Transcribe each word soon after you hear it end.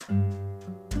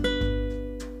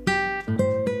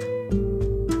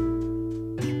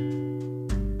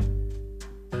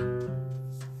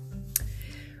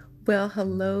Well,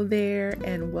 hello there,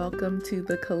 and welcome to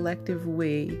the Collective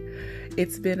We.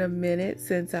 It's been a minute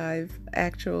since I've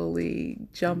actually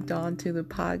jumped onto the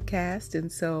podcast, and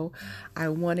so I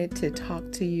wanted to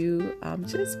talk to you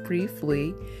just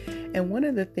briefly. And one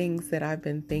of the things that I've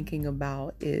been thinking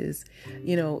about is,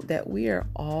 that we are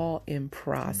all in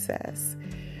process.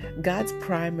 God's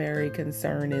primary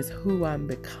concern is who I'm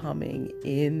becoming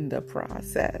in the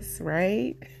process,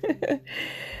 right?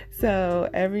 So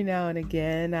every now and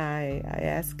again, I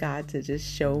ask God to just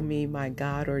show me my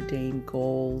God-ordained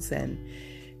goals. And,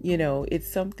 it's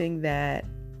something that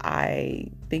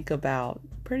I think about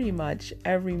pretty much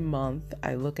every month.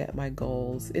 I look at my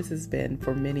goals. This has been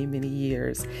for many, many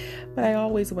years. But I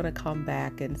always want to come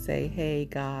back and say, hey,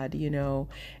 God,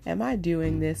 am I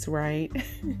doing this right?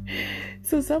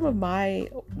 So some of my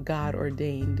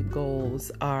God-ordained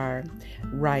goals are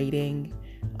writing,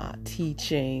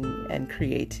 teaching, and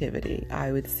creativity.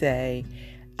 I would say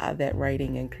that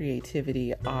writing and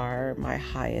creativity are my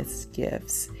highest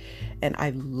gifts, and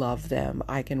I love them.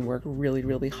 I can work really,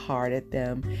 really hard at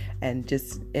them and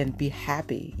be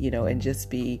happy, and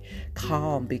just be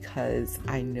calm because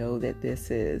I know that this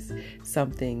is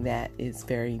something that is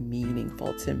very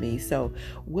meaningful to me. So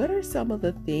what are some of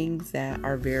the things that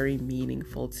are very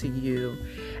meaningful to you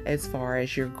as far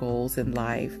as your goals in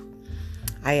life?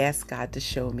 I ask God to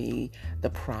show me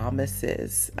the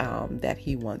promises that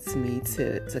He wants me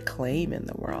to claim in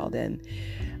the world. And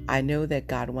I know that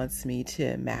God wants me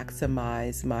to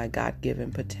maximize my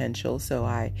God-given potential. So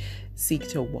I seek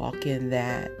to walk in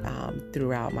that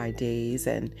throughout my days.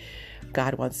 And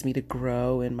God wants me to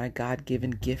grow in my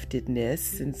God-given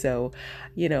giftedness. And so,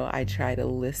 I try to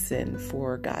listen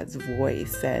for God's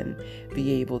voice and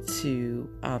be able to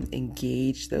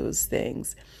engage those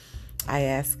things. I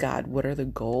ask God, what are the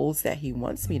goals that He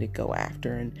wants me to go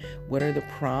after, and what are the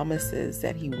promises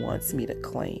that He wants me to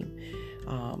claim?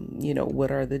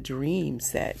 What are the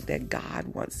dreams that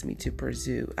God wants me to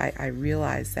pursue? I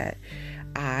realize that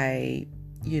I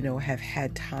have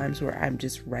had times where I'm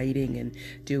just writing and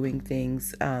doing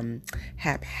things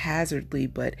haphazardly,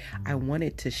 but I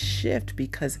wanted to shift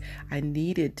because I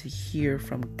needed to hear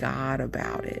from God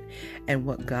about it and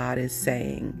what God is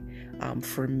saying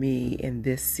for me in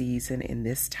this season, in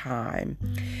this time.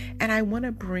 And I want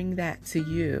to bring that to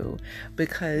you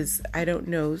because I don't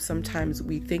know, sometimes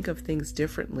we think of things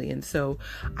differently. And so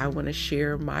I want to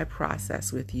share my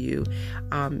process with you.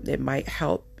 It might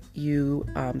help you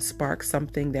spark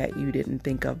something that you didn't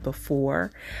think of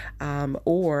before,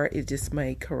 or it just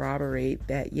might corroborate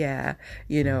that,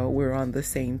 we're on the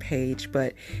same page.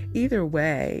 But either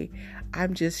way,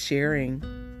 I'm just sharing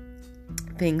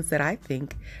things that I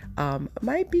think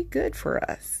might be good for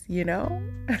us,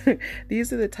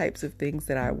 These are the types of things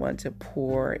that I want to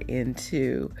pour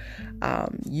into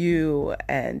you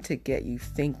and to get you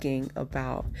thinking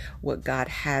about what God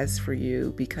has for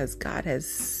you, because God has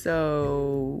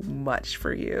so much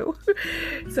for you.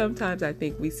 Sometimes I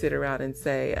think we sit around and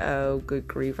say, oh, good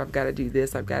grief, I've got to do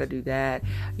this, I've got to do that.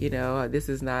 This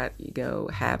is not,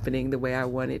 happening the way I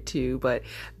want it to. But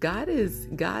God is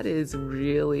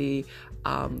really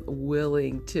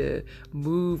willing to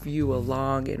move you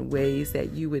along in ways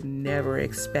that you would never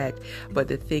expect. But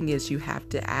the thing is, you have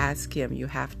to ask Him, you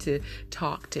have to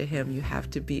talk to Him, you have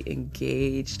to be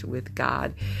engaged with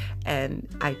God. And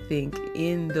I think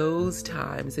in those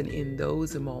times and in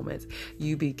those moments,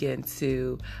 you begin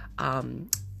to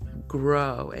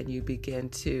grow, and you begin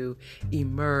to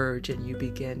emerge, and you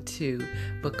begin to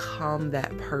become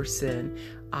that person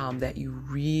that you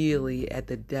really, at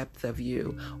the depth of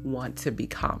you, want to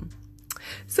become.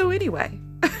 So anyway,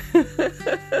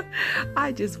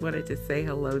 I just wanted to say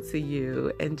hello to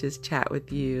you and just chat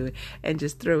with you and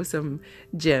just throw some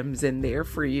gems in there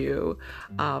for you.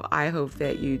 I hope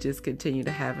that you just continue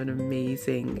to have an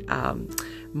amazing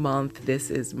month.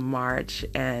 This is March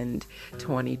and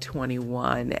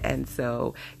 2021. And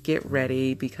so get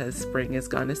ready because spring is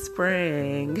going to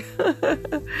spring.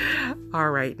 All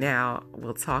right, now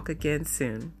we'll talk again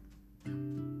soon.